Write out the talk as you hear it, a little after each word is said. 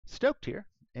Stoked here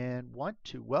and want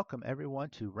to welcome everyone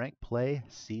to Rank Play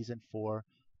Season 4,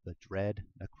 The Dread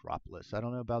Necropolis. I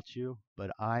don't know about you,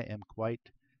 but I am quite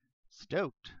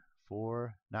stoked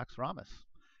for Naxxramas.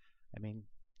 I mean,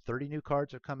 30 new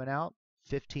cards are coming out,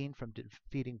 15 from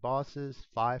defeating bosses,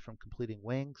 5 from completing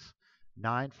wings,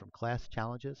 9 from class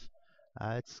challenges.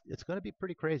 It's going to be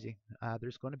pretty crazy.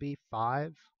 There's going to be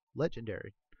 5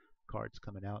 legendary cards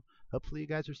coming out. Hopefully you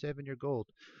guys are saving your gold.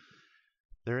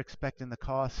 They're expecting the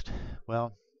cost.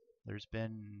 Well, there's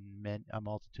been a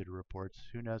multitude of reports.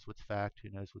 Who knows what's fact?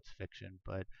 Who knows what's fiction?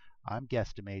 But I'm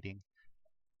guesstimating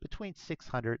between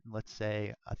 600 and let's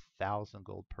say 1,000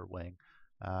 gold per wing.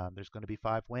 There's going to be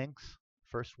 5 wings.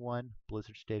 First one,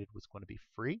 Blizzard stated was going to be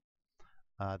free.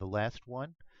 The last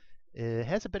one, it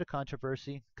has a bit of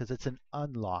controversy because it's an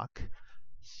unlock.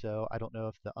 So I don't know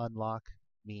if the unlock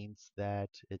means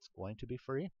that it's going to be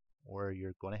free or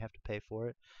you're going to have to pay for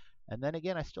it. And then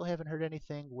again, I still haven't heard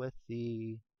anything with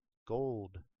the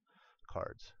gold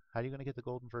cards. How are you going to get the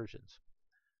golden versions?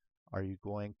 Are you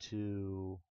going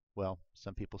to, well,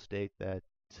 some people state that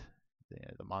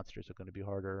the monsters are going to be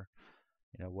harder,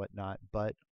 whatnot,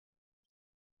 but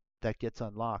that gets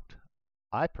unlocked.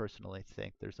 I personally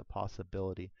think there's a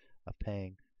possibility of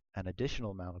paying an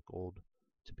additional amount of gold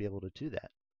to be able to do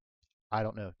that. I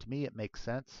don't know. To me, it makes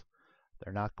sense.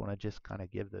 They're not going to just kind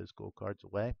of give those gold cards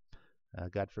away.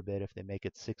 God forbid if they make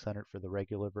it 600 for the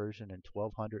regular version and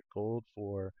 1,200 gold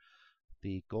for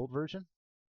the gold version.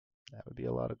 That would be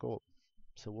a lot of gold.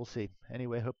 So we'll see.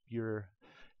 Anyway, hope you're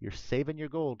saving your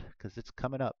gold because it's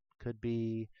coming up. Could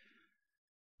be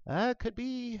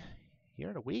here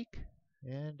in a week.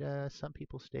 And some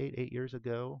people state 8 years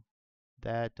ago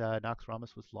that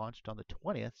Naxxramas was launched on the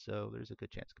 20th, so there's a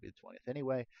good chance it could be the 20th.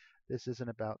 Anyway, this isn't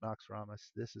about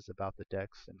Naxxramas. This is about the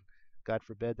decks, and God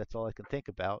forbid that's all I can think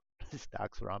about is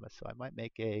Naxxramas. So I might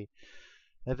make a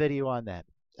video on that.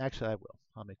 Actually, I will.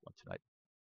 I'll make one tonight.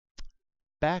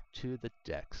 Back to the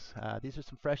decks. These are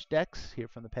some fresh decks here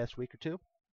from the past week or two.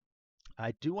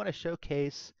 I do want to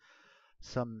showcase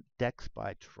some decks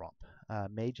by Trump.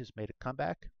 Mage has made a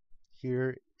comeback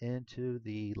here into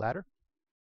the ladder.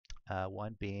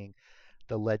 One being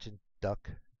the Legend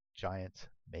Duck Giant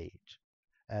Mage.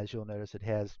 As you'll notice, it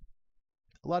has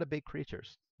a lot of big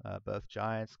creatures. Both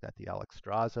giants, got the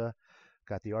Naxxramas,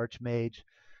 got the Archmage.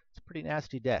 It's a pretty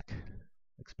nasty deck.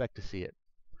 Expect to see it.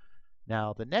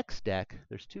 Now, the next deck,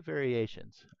 there's 2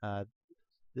 variations.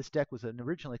 This deck was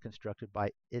originally constructed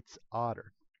by It's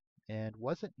Otter and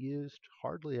wasn't used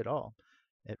hardly at all.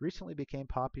 It recently became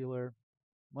popular,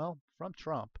 well, from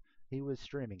Trump. He was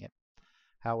streaming it.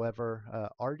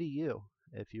 However, RDU,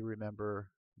 if you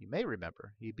remember, you may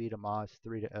remember, he beat Amaz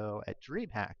 3-0 at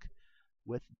DreamHack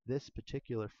with this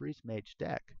particular Freeze Mage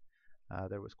deck.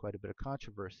 There was quite a bit of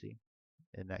controversy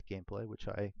in that gameplay, which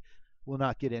I will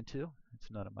not get into. It's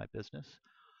none of my business.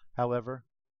 However,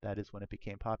 that is when it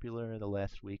became popular in the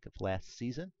last week of last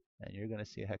season, and you're going to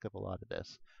see a heck of a lot of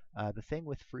this. The thing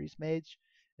with Freeze Mage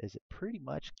is it pretty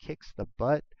much kicks the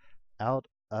butt out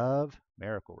of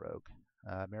Miracle Rogue.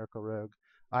 Miracle Rogue,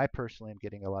 I personally am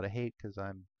getting a lot of hate because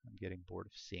I'm getting bored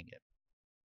of seeing it.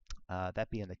 That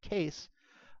being the case,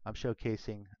 I'm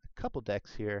showcasing a couple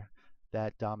decks here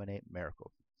that dominate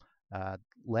Miracle.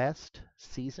 Last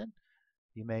season,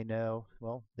 you may know,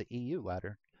 well, the EU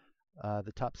ladder,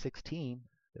 the top 16,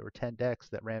 there were 10 decks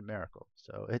that ran Miracle.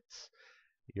 So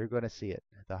you're going to see it.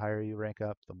 The higher you rank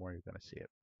up, the more you're going to see it.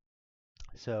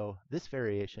 So this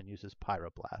variation uses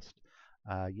Pyroblast.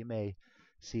 You may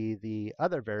see the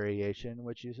other variation,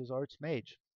 which uses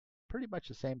Archmage. Pretty much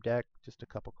the same deck, just a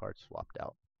couple cards swapped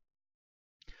out.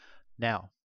 Now,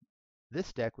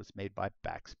 this deck was made by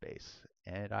Backspace,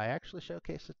 and I actually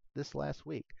showcased this last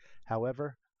week.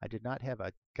 However, I did not have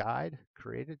a guide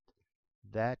created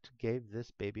that gave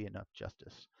this baby enough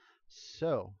justice.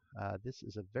 So, this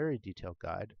is a very detailed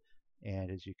guide, and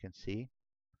as you can see,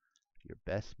 your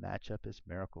best matchup is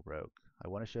Miracle Rogue. I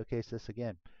want to showcase this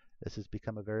again. This has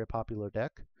become a very popular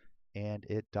deck, and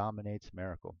it dominates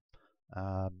Miracle.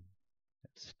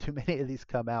 Too many of these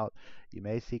come out. You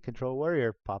may see Control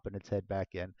Warrior popping its head back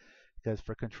in, because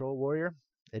for Control Warrior,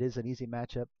 it is an easy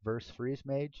matchup versus Freeze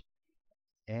Mage,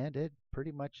 and it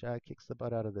pretty much kicks the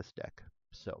butt out of this deck.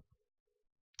 So,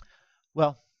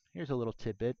 well, here's a little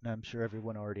tidbit, and I'm sure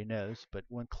everyone already knows, but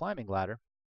when climbing ladder,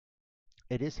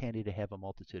 it is handy to have a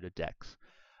multitude of decks.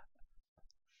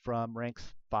 From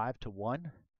ranks 5 to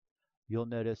 1, you'll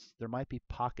notice there might be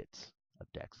pockets of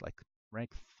decks. Like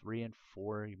rank 3 and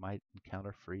 4, you might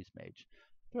encounter Freeze Mage.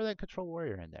 Throw that Control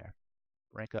Warrior in there.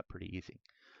 Rank up pretty easy.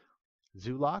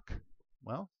 Zulok,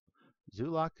 well,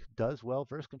 Zulok does well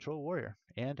versus Control Warrior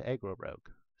and Aggro Rogue.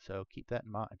 So keep that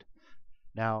in mind.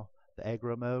 Now, the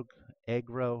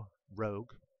Aggro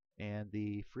Rogue, and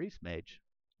the Freeze Mage,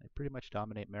 they pretty much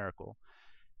dominate Miracle.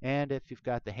 And if you've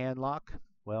got the hand lock,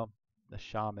 well, the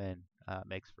Shaman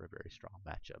makes for a very strong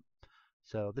matchup.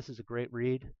 So this is a great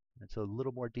read. It's a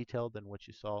little more detailed than what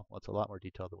you saw. Well, it's a lot more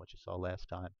detailed than what you saw last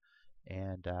time,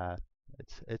 and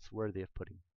it's worthy of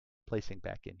placing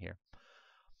back in here.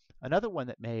 Another one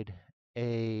that made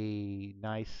a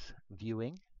nice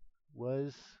viewing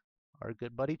was our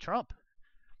good buddy Trump.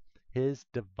 His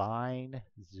Divine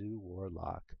Zoo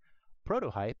Warlock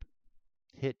prototype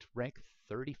hit rank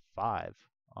 35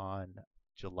 on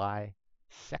July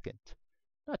 2nd,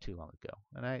 not too long ago.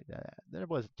 And there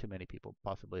wasn't too many people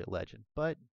possibly at Legend,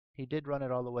 but he did run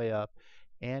it all the way up,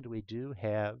 and we do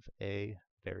have a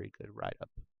very good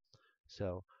write-up.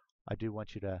 So I do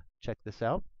want you to check this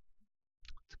out.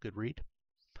 It's a good read.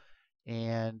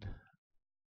 And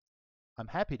I'm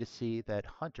happy to see that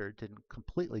Hunter didn't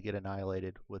completely get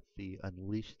annihilated with the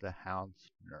Unleash the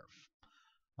Hounds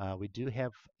nerf. We do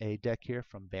have a deck here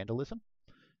from Vandalism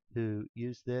who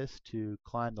used this to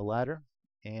climb the ladder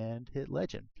and hit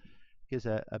Legend. Gives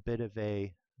a bit of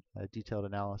a detailed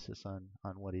analysis on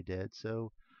what he did.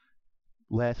 So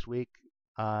last week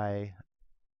I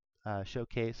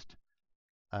showcased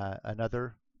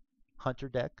another Hunter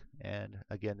deck, and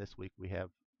again this week we have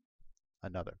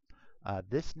another.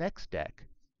 This next deck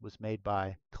was made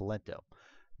by Calento.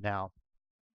 Now,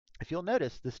 if you'll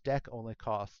notice, this deck only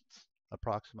costs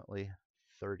approximately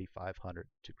 3,500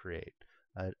 to create.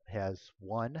 It has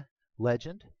one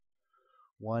Legend,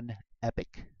 one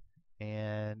Epic,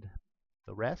 and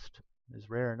the rest is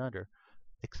rare and under.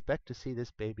 Expect to see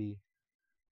this baby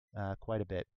quite a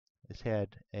bit. It's had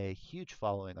a huge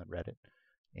following on Reddit,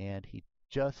 and he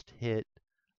just hit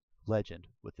Legend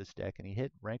with this deck, and he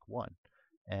hit rank 1.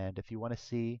 And if you want to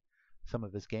see some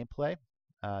of his gameplay,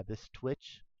 this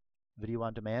Twitch video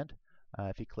on demand,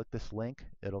 if you click this link,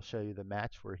 it'll show you the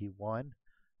match where he won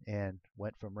and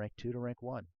went from rank 2 to rank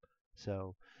 1.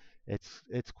 So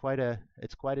it's quite a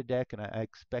deck, and I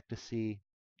expect to see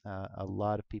a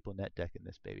lot of people net decking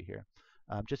this baby here.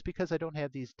 Just because I don't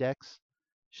have these decks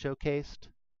showcased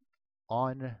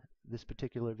on this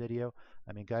particular video,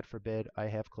 I mean, God forbid, I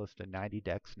have close to 90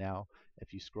 decks now.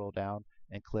 If you scroll down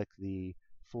and click the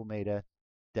full meta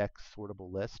deck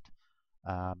sortable list,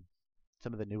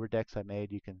 some of the newer decks I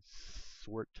made, you can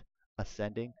sort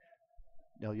ascending.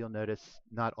 Now you'll notice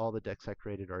not all the decks I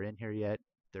created are in here yet.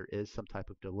 There is some type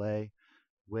of delay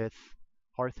with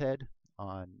Hearthhead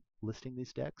on listing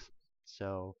these decks.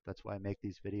 So that's why I make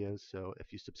these videos. So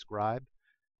if you subscribe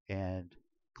and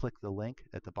click the link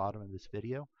at the bottom of this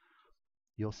video,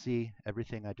 you'll see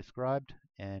everything I described,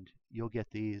 and you'll get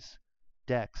these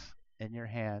decks in your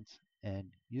hands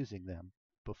and using them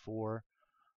before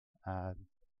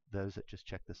those that just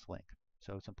check this link.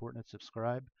 So it's important to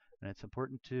subscribe, and it's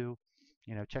important to,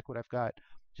 check what I've got.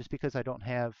 Just because I don't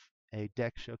have a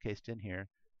deck showcased in here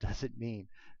doesn't mean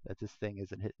that this thing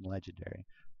isn't hitting legendary.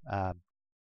 I'm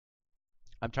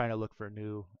trying to look for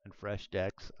new and fresh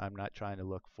decks. I'm not trying to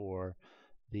look for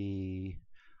the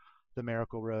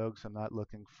Miracle Rogues. I'm not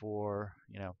looking for,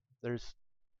 there's,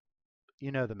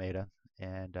 the meta,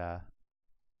 and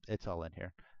it's all in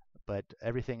here. But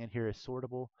everything in here is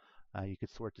sortable. You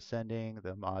could sort descending.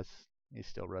 The Moz is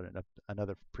still running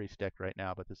another priest deck right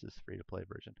now, but this is the free-to-play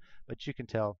version. But you can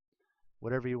tell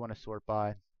whatever you want to sort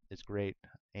by is great.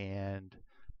 And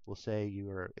we'll say you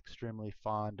are extremely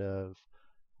fond of,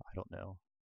 I don't know,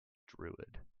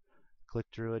 Druid. Click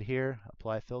Druid here,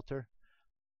 apply filter.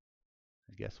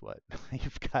 And guess what?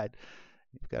 you've got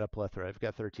a plethora. I've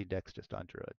got 13 decks just on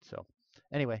Druid. So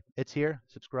anyway, it's here.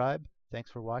 Subscribe. Thanks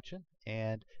for watching,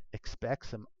 and expect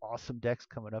some awesome decks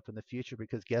coming up in the future,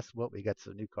 because guess what? We got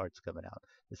some new cards coming out.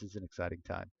 This is an exciting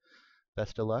time.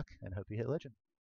 Best of luck, and hope you hit Legend.